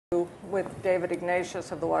with David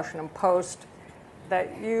Ignatius of the Washington Post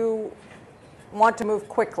that you want to move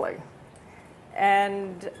quickly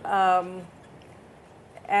and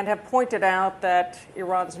have pointed out that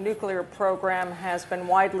Iran's nuclear program has been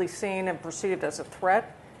widely seen and perceived as a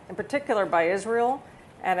threat, in particular by Israel,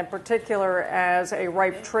 and in particular as a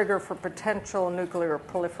ripe trigger for potential nuclear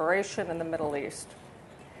proliferation in the Middle East.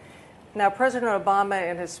 Now, President Obama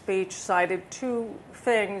in his speech cited two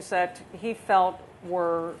things that he felt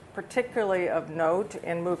were particularly of note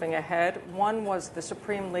in moving ahead. One was the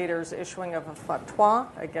Supreme Leader's issuing of a fatwa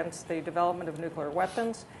against the development of nuclear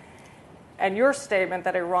weapons, and your statement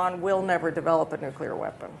that Iran will never develop a nuclear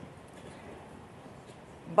weapon.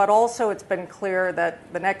 But also it's been clear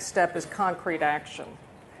that the next step is concrete action.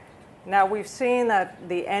 Now, we've seen that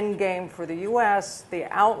the end game for the U.S., the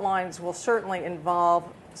outlines will certainly involve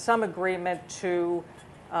some agreement to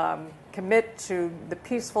commit to the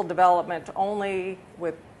peaceful development only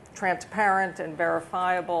with transparent and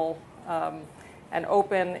verifiable and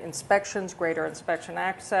open inspections, greater inspection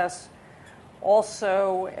access,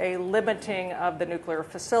 also a limiting of the nuclear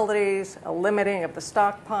facilities, a limiting of the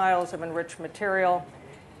stockpiles of enriched material,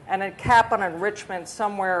 and a cap on enrichment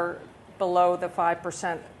somewhere below the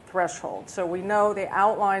 5% threshold. So we know the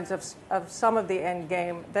outlines of some of the end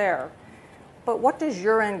game there. But what does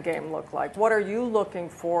your end game look like? What are you looking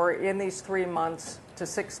for in these 3 months to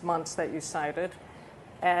 6 months that you cited?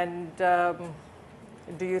 And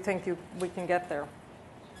do you think we can get there?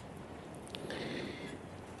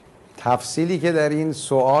 تفصیلی که در این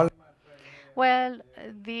سوال Well,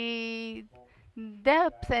 the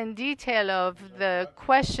depth and detail of the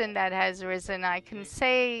question that has arisen, I can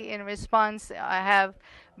say in response, are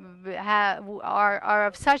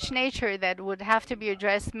of such nature that would have to be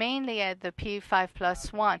addressed mainly at the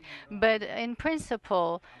P5+1. But in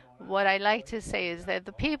principle, what I like to say is that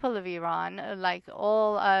the people of Iran, like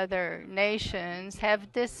all other nations,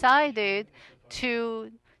 have decided to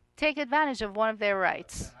take advantage of one of their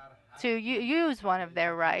rights, to use one of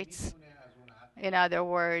their rights. In other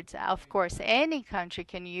words, of course, any country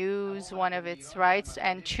can use one of its rights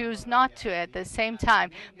and choose not to at the same time.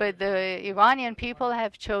 But the Iranian people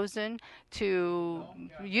have chosen to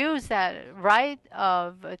use that right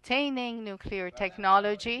of attaining nuclear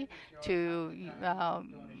technology, to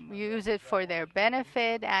use it for their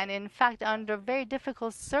benefit, and in fact, under very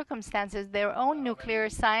difficult circumstances, their own nuclear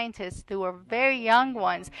scientists, who are very young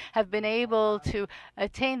ones, have been able to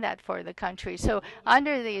attain that for the country. So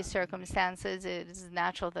under these circumstances, it is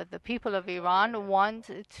natural that the people of Iran want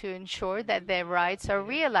to ensure that their rights are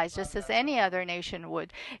realized, just as any other nation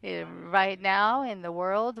would. Right now in the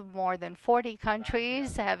world, more than 40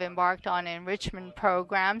 countries have embarked on enrichment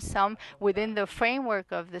programs, some within the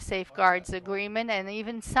framework of the Safeguards Agreement, and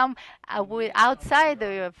even some outside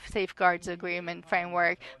the Safeguards Agreement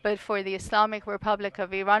framework. But for the Islamic Republic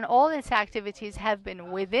of Iran, all its activities have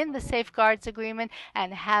been within the Safeguards Agreement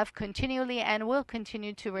and have continually and will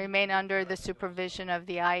continue to remain under the supervision of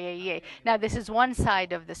the IAEA. Now, this is one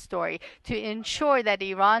side of the story, to ensure that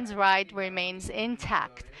Iran's right remains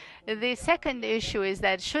intact. The second issue is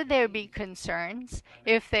that should there be concerns,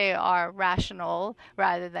 if they are rational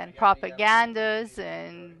rather than propagandas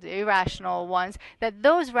and irrational ones, that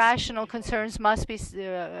those rational concerns must be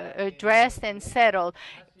addressed and settled.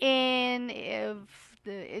 In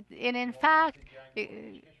fact,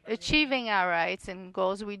 achieving our rights and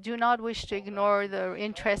goals, we do not wish to ignore the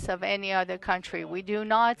interests of any other country. We do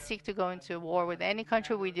not seek to go into war with any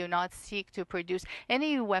country. We do not seek to produce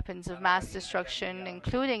any weapons of mass destruction,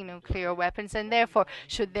 including nuclear weapons. And therefore,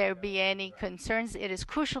 should there be any concerns, it is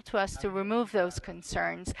crucial to us to remove those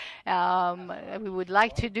concerns. We would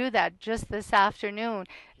like to do that just this afternoon.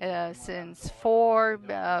 Since 4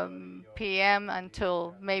 p.m.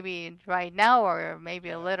 until maybe right now, or maybe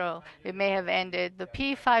a little, it may have ended. The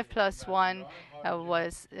P5+1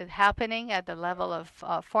 was happening at the level of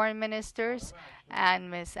foreign ministers, and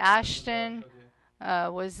Ms. Ashton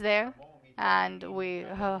was there. And we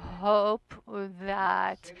hope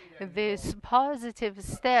that this positive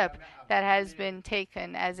step that has been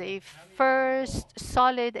taken as a first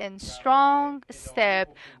solid and strong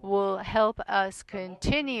step will help us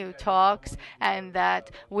continue talks, and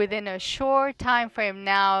that within a short time frame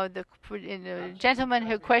now, the gentleman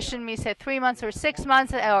who questioned me said 3 months or 6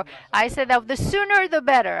 months, or I said that the sooner the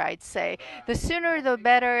better, I'd say. The sooner the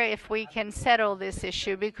better if we can settle this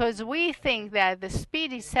issue, because we think that the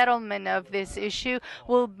speedy settlement of this issue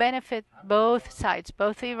will benefit both sides,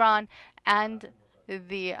 both Iran and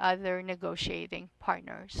the other negotiating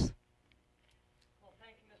partners.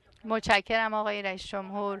 متشکرم آقای رئیس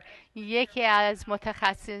جمهور. یکی از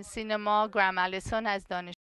متخصصین ما، گرام الیسون از دانشگاه